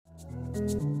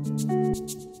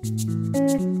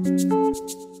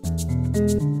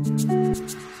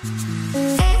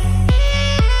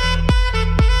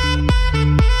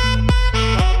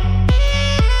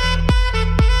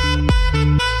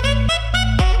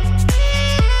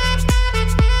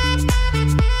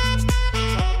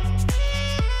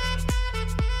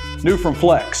New from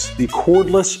Flex, the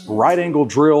cordless right angle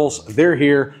drills, they're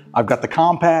here. I've got the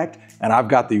compact and I've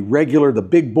got the regular, the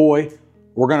big boy.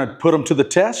 We're gonna put them to the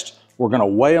test. We're gonna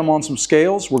weigh them on some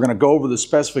scales. We're gonna go over the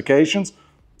specifications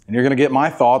and you're gonna get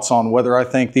my thoughts on whether I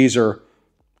think these are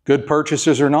good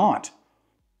purchases or not.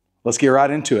 Let's get right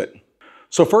into it.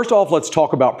 So first off, let's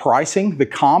talk about pricing. The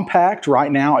compact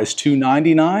right now is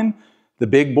 $299. The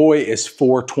big boy is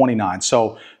 $429.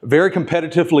 So very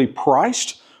competitively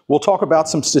priced. We'll talk about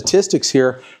some statistics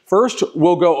here. First,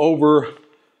 we'll go over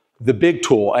the big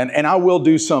tool, and I will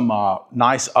do some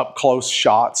nice up-close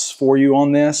shots for you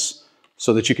on this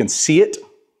so that you can see it,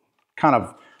 kind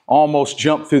of almost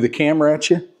jump through the camera at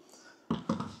you.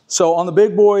 So on the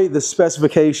big boy, the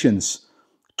specifications: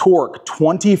 torque,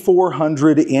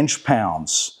 2,400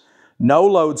 inch-pounds, no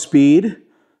load speed,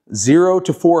 0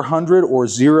 to 400 or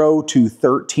 0 to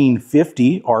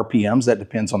 1350 RPMs. That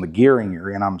depends on the gearing you're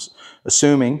in, I'm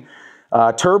assuming.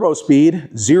 Turbo speed,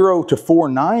 0 to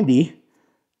 490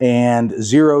 and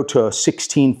 0 to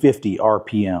 1650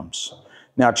 RPMs.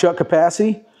 Now chuck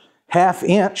capacity, 1/2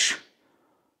 inch.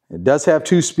 It does have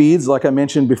 2 speeds like I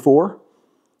mentioned before,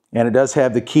 and it does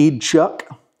have the keyed chuck.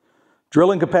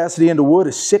 Drilling capacity into wood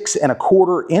is 6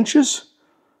 1/4 inches.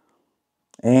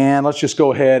 And let's just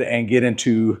go ahead and get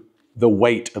into the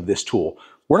weight of this tool.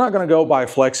 We're not gonna go by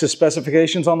Flex's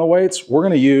specifications on the weights. We're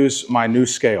gonna use my new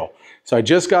scale. So I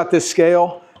just got this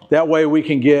scale. That way we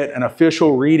can get an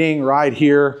official reading right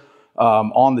here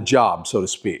on the job, so to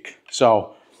speak.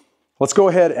 So let's go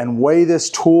ahead and weigh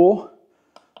this tool.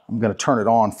 I'm gonna turn it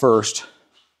on first.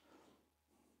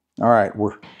 All right,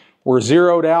 we're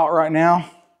zeroed out right now.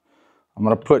 I'm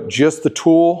gonna put just the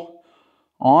tool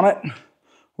on it.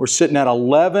 We're sitting at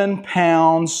 11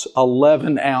 pounds,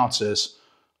 11 ounces.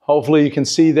 Hopefully you can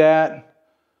see that.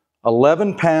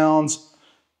 11 pounds,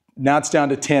 now it's down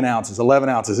to 10 ounces, 11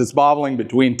 ounces. It's bobbling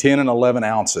between 10 and 11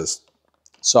 ounces.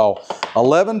 So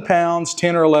 11 pounds,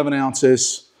 10 or 11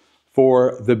 ounces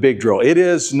for the big drill. It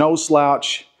is no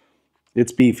slouch,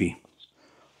 it's beefy.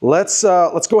 Let's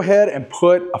go ahead and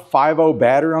put a 5.0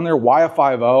 battery on there. Why a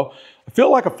 5.0? I feel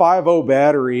like a 5.0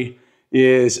 battery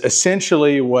is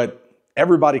essentially what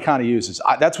everybody kind of uses.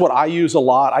 That's what I use a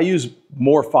lot. I use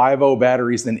more 5.0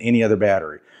 batteries than any other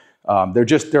battery.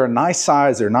 They're a nice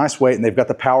size, they're a nice weight, and they've got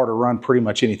the power to run pretty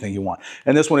much anything you want.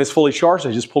 And this one is fully charged.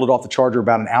 I just pulled it off the charger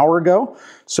about an hour ago.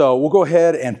 So we'll go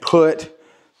ahead and put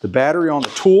the battery on the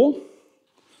tool.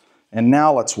 And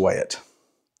now let's weigh it.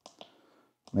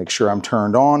 Make sure I'm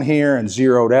turned on here and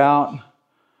zeroed out.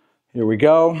 Here we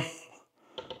go.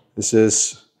 This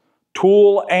is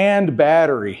tool and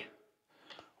battery.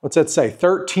 What's that say?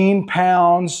 13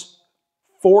 pounds,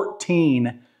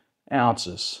 14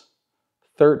 ounces.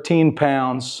 13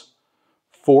 pounds,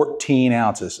 14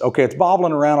 ounces. Okay, it's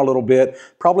bobbling around a little bit,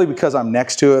 probably because I'm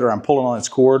next to it or I'm pulling on its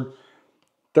cord.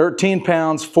 13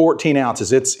 pounds, 14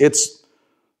 ounces.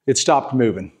 It stopped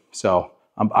moving. So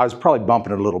I was probably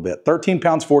bumping it a little bit. 13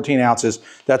 pounds, 14 ounces.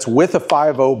 That's with a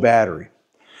 5.0 battery.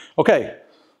 Okay,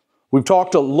 we've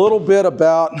talked a little bit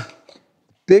about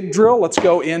big drill. Let's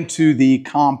go into the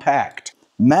compact.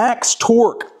 Max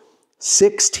torque,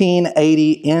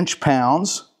 1680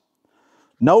 inch-pounds.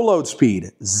 No load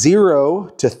speed, 0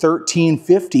 to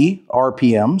 1350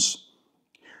 RPMs.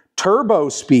 Turbo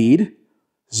speed,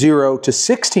 0 to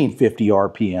 1650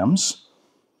 RPMs.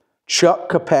 Chuck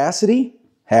capacity,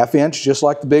 1/2 inch, just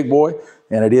like the big boy,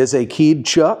 and it is a keyed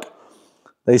chuck.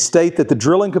 They state that the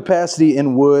drilling capacity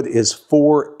in wood is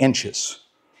 4 inches.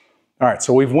 All right,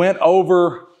 so we've went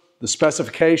over the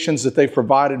specifications that they've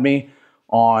provided me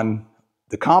on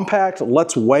the compact.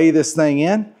 Let's weigh this thing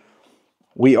in.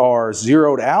 We are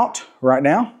zeroed out right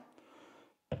now.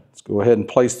 Let's go ahead and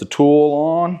place the tool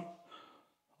on.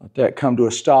 Let that come to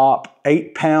a stop.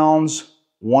 8 pounds,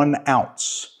 1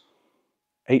 ounce.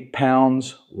 8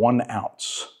 pounds, 1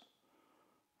 ounce.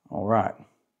 All right,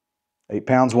 8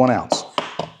 pounds, 1 ounce.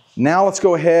 Now let's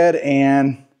go ahead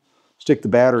and stick the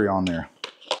battery on there.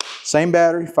 Same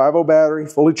battery, 5.0 battery,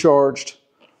 fully charged.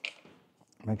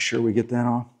 Make sure we get that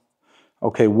on.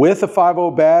 Okay, with a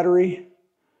 5.0 battery,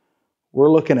 we're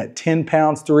looking at 10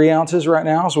 pounds, 3 ounces right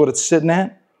now is what it's sitting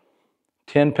at.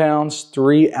 10 pounds,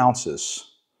 3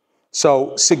 ounces.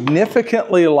 So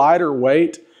significantly lighter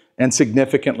weight and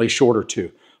significantly shorter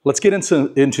too. Let's get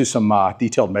into some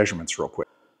detailed measurements real quick.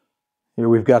 Here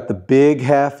we've got the big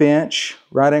 1/2 inch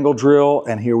right angle drill,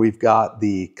 and here we've got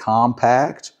the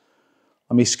compact.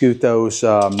 Let me scoot those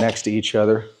next to each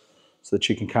other so that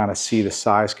you can kind of see the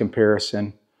size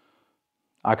comparison.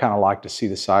 I kind of like to see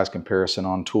the size comparison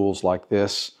on tools like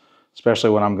this, especially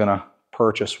when I'm gonna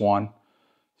purchase one.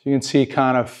 So you can see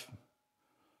kind of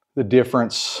the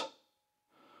difference.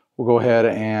 We'll go ahead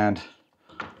and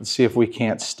let's see if we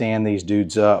can't stand these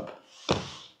dudes up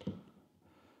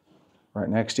right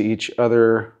next to each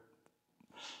other,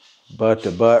 butt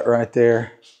to butt right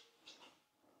there.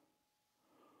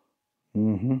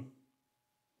 All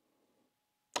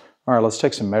right, let's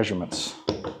take some measurements.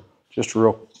 Just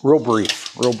real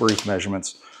brief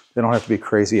measurements. They don't have to be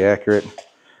crazy accurate.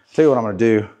 I'll tell you what I'm gonna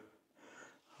do.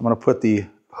 I'm gonna put the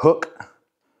hook,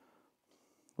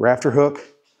 rafter hook,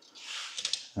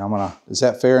 and is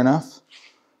that fair enough?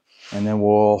 And then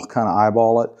we'll kind of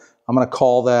eyeball it. I'm gonna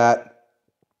call that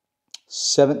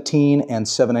 17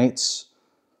 7/8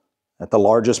 at the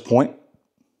largest point,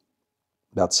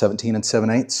 about 17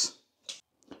 7/8.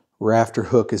 Rafter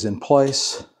hook is in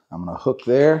place. I'm gonna hook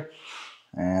there,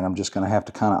 and I'm just gonna have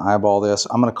to kind of eyeball this.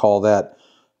 I'm gonna call that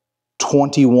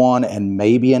 21 and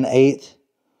maybe 1/8.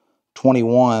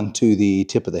 21 to the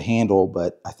tip of the handle,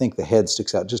 but I think the head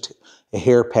sticks out just a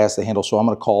hair past the handle, so I'm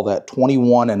gonna call that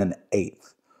 21 1/8.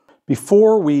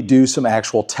 Before we do some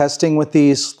actual testing with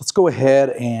these, let's go ahead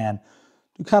and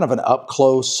do kind of an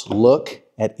up-close look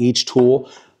at each tool.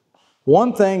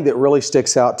 One thing that really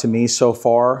sticks out to me so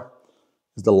far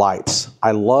is the lights.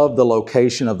 I love the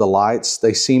location of the lights.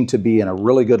 They seem to be in a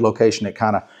really good location. It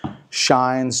kind of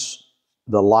shines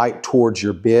the light towards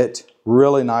your bit.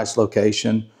 Really nice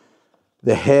location.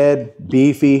 The head,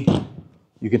 beefy.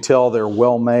 You can tell they're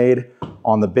well made.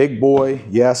 On the big boy,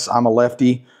 yes, I'm a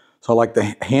lefty, so I like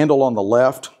the handle on the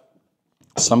left.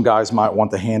 Some guys might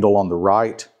want the handle on the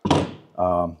right,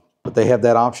 but they have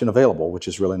that option available, which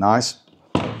is really nice.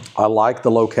 I like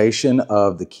the location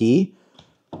of the key.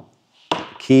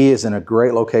 The key is in a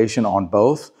great location on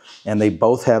both, and they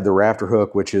both have the rafter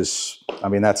hook, which is, I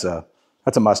mean, that's a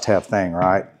must-have thing,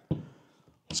 right?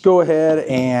 Let's go ahead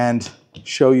and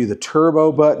show you the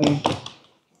turbo button,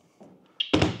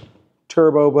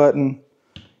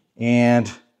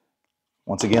 and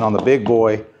once again on the big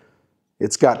boy,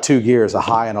 it's got 2 gears, a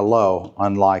high and a low,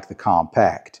 unlike the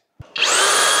compact.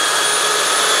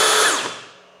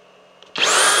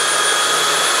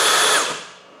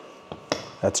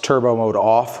 That's turbo mode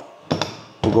off.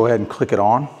 We'll go ahead and click it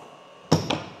on.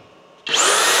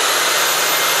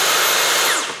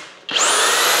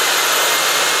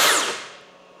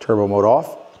 Turbo mode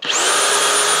off,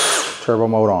 turbo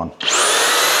mode on.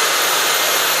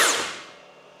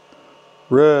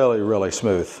 Really, really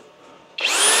smooth.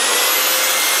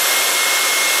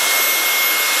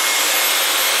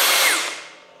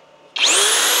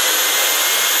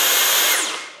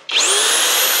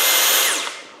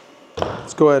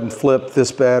 Let's go ahead and flip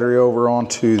this battery over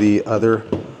onto the other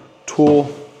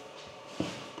tool.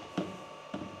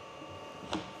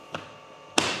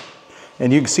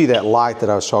 And you can see that light that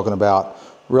I was talking about.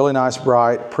 Really nice,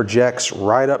 bright, projects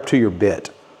right up to your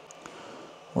bit.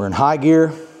 We're in high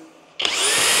gear.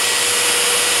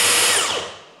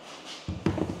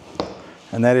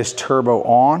 And that is turbo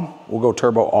on. We'll go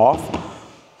turbo off.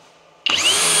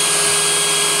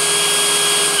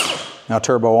 Now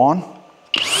turbo on.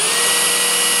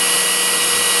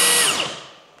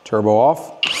 Turbo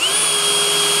off.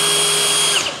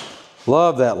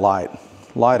 Love that light.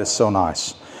 Light is so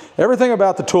nice. Everything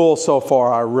about the tool so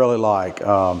far I really like,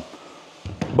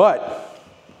 but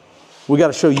we got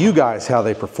to show you guys how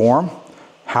they perform.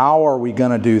 How are we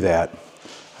going to do that?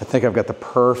 I think I've got the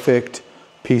perfect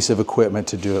piece of equipment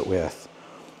to do it with.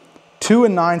 2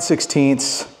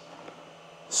 9/16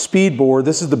 speed board.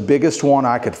 This is the biggest one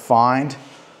I could find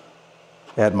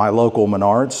at my local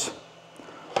Menards.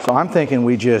 So I'm thinking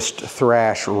we just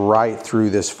thrash right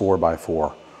through this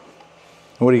 4x4.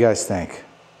 What do you guys think?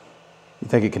 You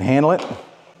think it can handle it?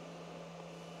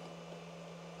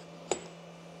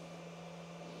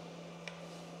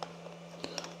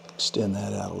 Extend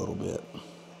that out a little bit.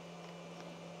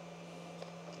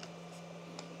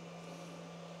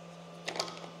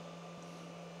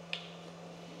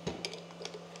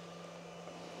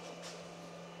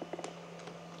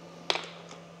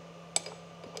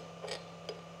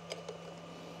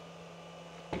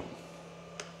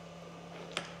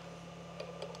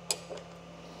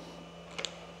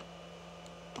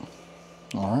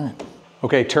 All right.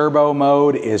 Okay, turbo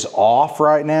mode is off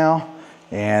right now,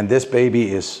 and this baby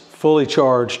is fully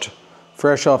charged,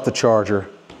 fresh off the charger.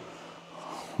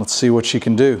 Let's see what she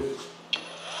can do.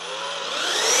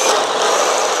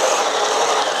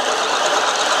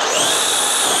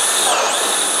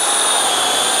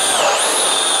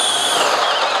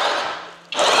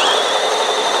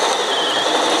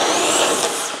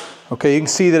 Okay, you can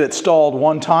see that it stalled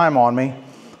one time on me.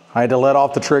 I had to let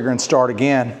off the trigger and start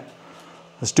again.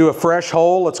 Let's do a fresh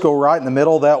hole. Let's go right in the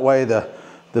middle. That way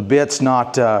the bit's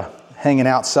not hanging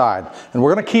outside. And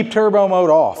we're gonna keep turbo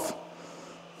mode off.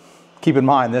 Keep in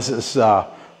mind, this is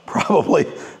probably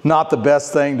not the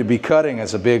best thing to be cutting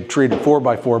as a big treated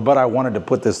 4x4, but I wanted to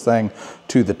put this thing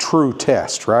to the true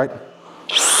test, right?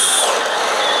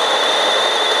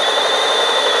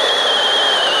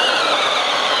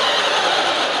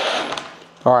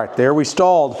 All right, there we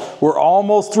stalled. We're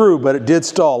almost through, but it did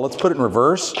stall. Let's put it in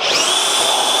reverse.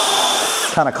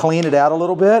 Kind of clean it out a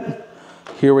little bit.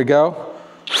 Here we go.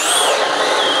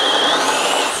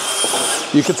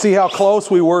 You can see how close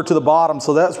we were to the bottom,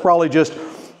 so that's probably just,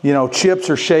 you know, chips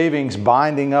or shavings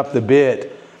binding up the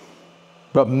bit.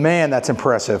 But man, that's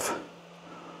impressive.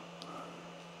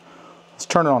 Let's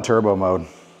turn it on turbo mode.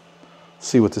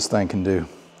 See what this thing can do.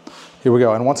 Here we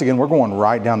go, and once again, we're going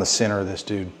right down the center of this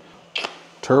dude.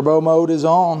 Turbo mode is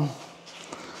on.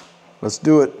 Let's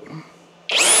do it.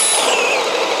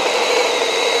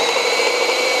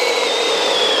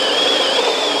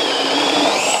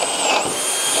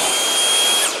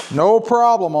 No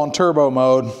problem on turbo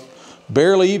mode.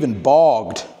 Barely even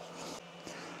bogged.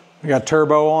 We got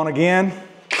turbo on again.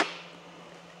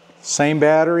 Same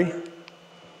battery.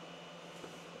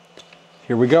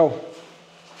 Here we go.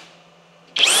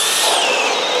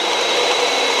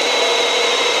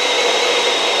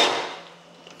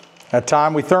 That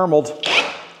time we thermaled.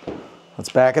 Let's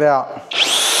back it out.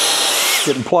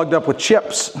 Getting plugged up with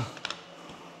chips.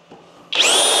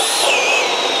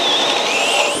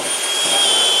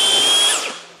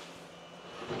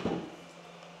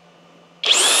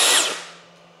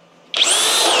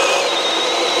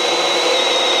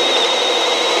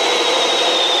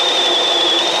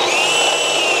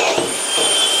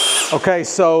 Okay,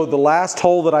 so the last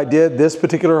hole that I did, this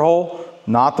particular hole,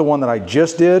 not the one that I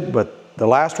just did, but the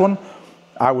last one,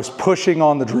 I was pushing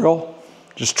on the drill,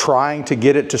 just trying to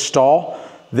get it to stall.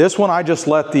 This one, I just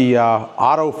let the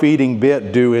auto feeding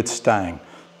bit do its thing.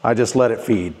 I just let it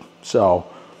feed. So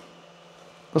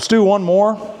let's do one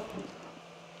more.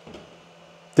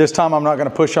 This time I'm not gonna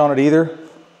push on it either,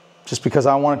 just because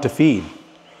I want it to feed.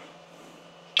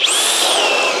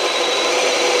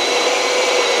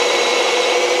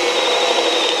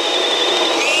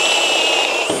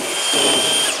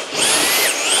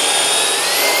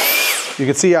 You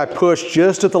can see I pushed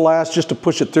just at the last, just to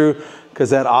push it through,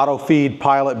 because that auto feed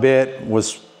pilot bit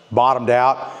was bottomed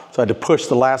out. So I had to push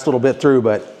the last little bit through,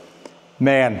 but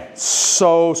man,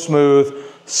 so smooth,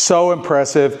 so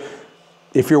impressive.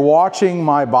 If you're watching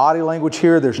my body language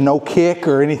here, there's no kick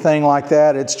or anything like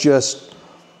that. It's just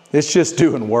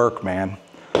doing work, man.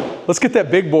 Let's get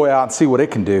that big boy out and see what it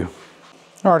can do.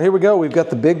 All right, here we go. We've got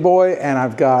the big boy, and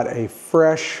I've got a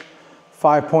fresh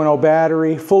 5.0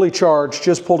 battery, fully charged.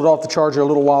 Just pulled it off the charger a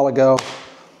little while ago.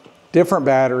 Different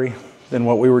battery than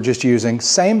what we were just using.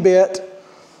 Same bit.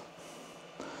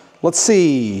 Let's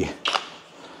see.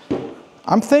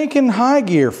 I'm thinking high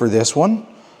gear for this one.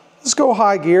 Let's go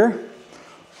high gear.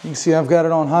 You can see I've got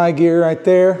it on high gear right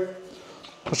there.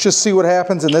 Let's just see what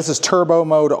happens. And this is turbo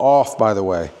mode off, by the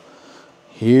way.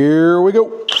 Here we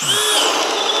go.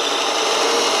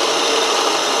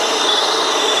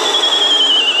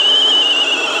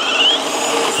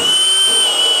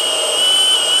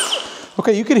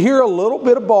 Okay, you could hear a little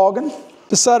bit of bogging.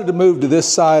 Decided to move to this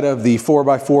side of the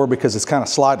 4x4 because it's kind of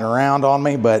sliding around on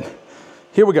me, but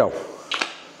here we go.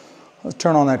 Let's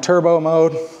turn on that turbo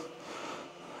mode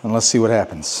and let's see what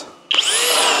happens.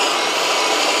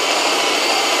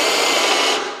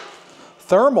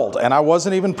 Thermaled, and I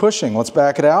wasn't even pushing. Let's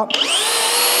back it out.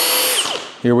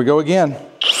 Here we go again.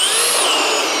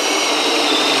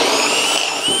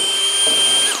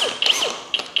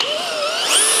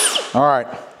 All right.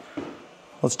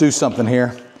 Let's do something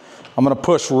here. I'm gonna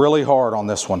push really hard on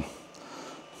this one.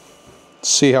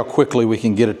 See how quickly we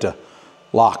can get it to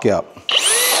lock up.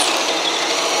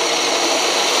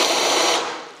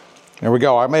 There we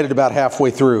go, I made it about halfway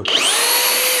through.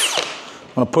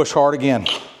 I'm gonna push hard again.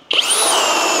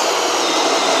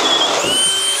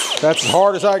 That's as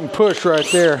hard as I can push right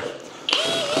there.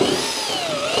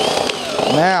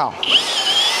 Now,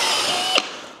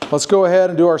 let's go ahead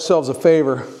and do ourselves a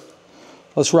favor.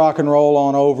 Let's rock and roll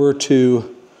on over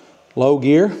to low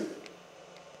gear.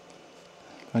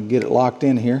 I can get it locked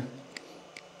in here.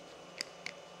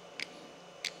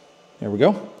 There we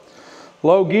go.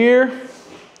 Low gear.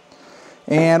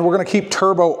 And we're going to keep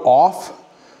turbo off.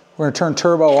 We're going to turn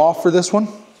turbo off for this one.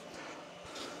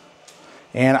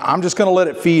 And I'm just going to let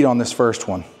it feed on this first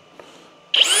one.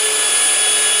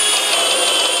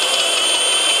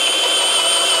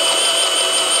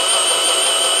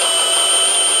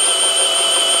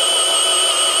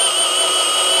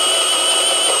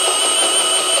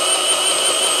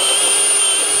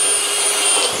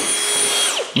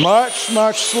 Much,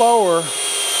 much slower.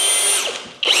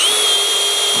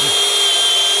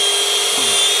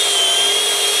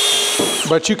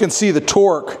 But you can see the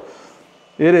torque.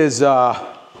 It is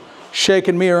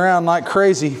shaking me around like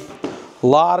crazy. A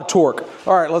lot of torque.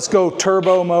 All right, let's go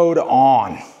turbo mode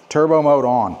on. Turbo mode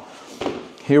on.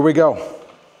 Here we go.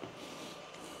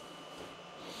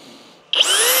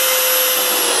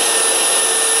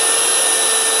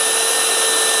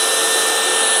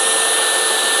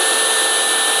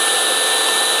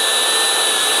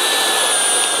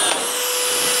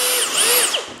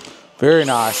 Very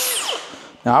nice.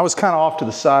 Now I was kind of off to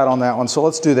the side on that one, so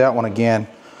let's do that one again.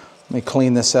 Let me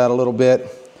clean this out a little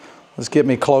bit. Let's get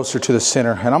me closer to the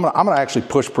center. And I'm gonna actually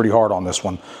push pretty hard on this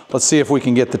one. Let's see if we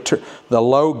can get the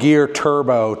low gear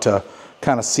turbo to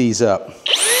kind of seize up.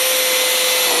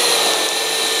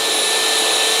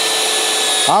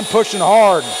 I'm pushing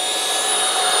hard.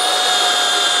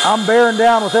 I'm bearing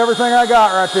down with everything I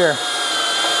got right there.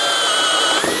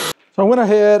 So I went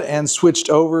ahead and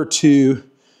switched over to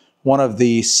one of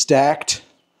the stacked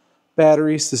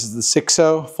batteries. This is the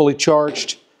 6.0, fully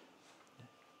charged.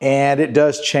 And it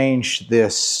does change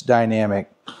this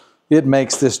dynamic. It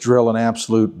makes this drill an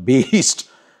absolute beast.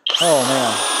 Oh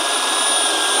man.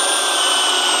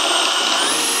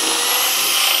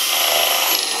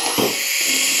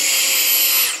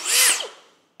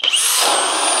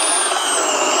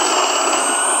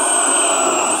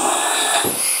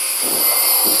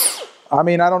 I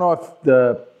mean, I don't know if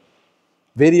the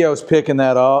video's picking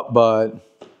that up, but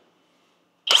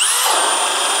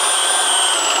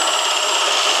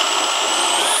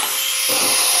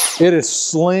it is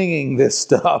slinging this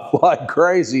stuff like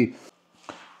crazy.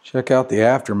 Check out the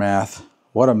aftermath.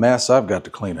 What a mess I've got to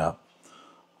clean up.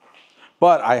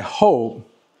 But I hope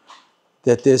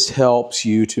that this helps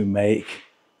you to make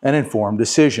an informed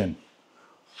decision.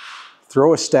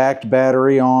 Throw a stacked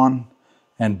battery on,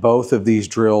 and both of these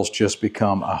drills just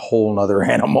become a whole nother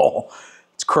animal.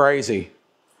 It's crazy.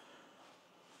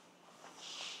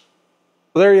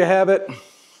 There you have it,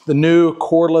 the new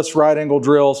cordless right angle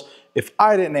drills. If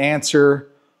I didn't answer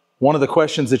one of the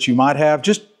questions that you might have,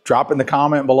 just drop in the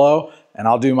comment below and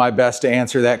I'll do my best to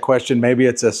answer that question. Maybe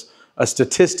it's a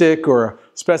statistic or a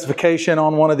specification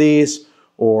on one of these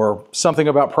or something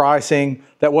about pricing.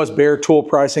 That was bare tool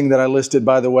pricing that I listed,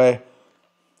 by the way.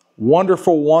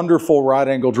 Wonderful, wonderful right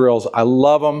angle drills. I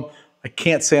love them. I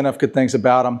can't say enough good things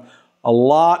about them. A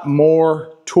lot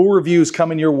more tool reviews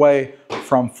coming your way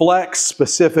from Flex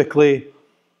specifically.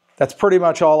 That's pretty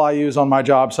much all I use on my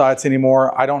job sites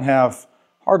anymore. I don't have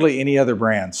hardly any other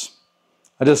brands.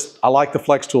 I like the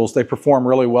Flex tools. They perform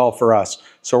really well for us,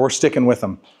 so we're sticking with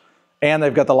them. And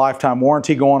they've got the lifetime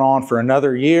warranty going on for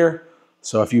another year.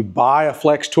 So if you buy a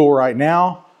Flex tool right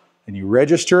now and you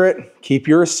register it, keep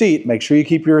your receipt. Make sure you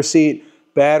keep your receipt,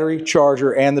 battery,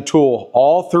 charger, and the tool.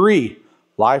 All three,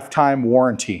 lifetime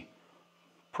warranty.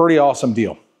 Pretty awesome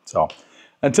deal. So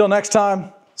until next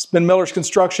time, it's been Miller's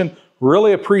Construction.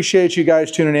 Really appreciate you guys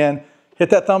tuning in. Hit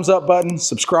that thumbs up button,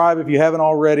 subscribe if you haven't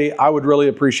already. I would really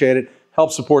appreciate it.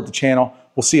 Help support the channel.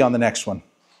 We'll see you on the next one.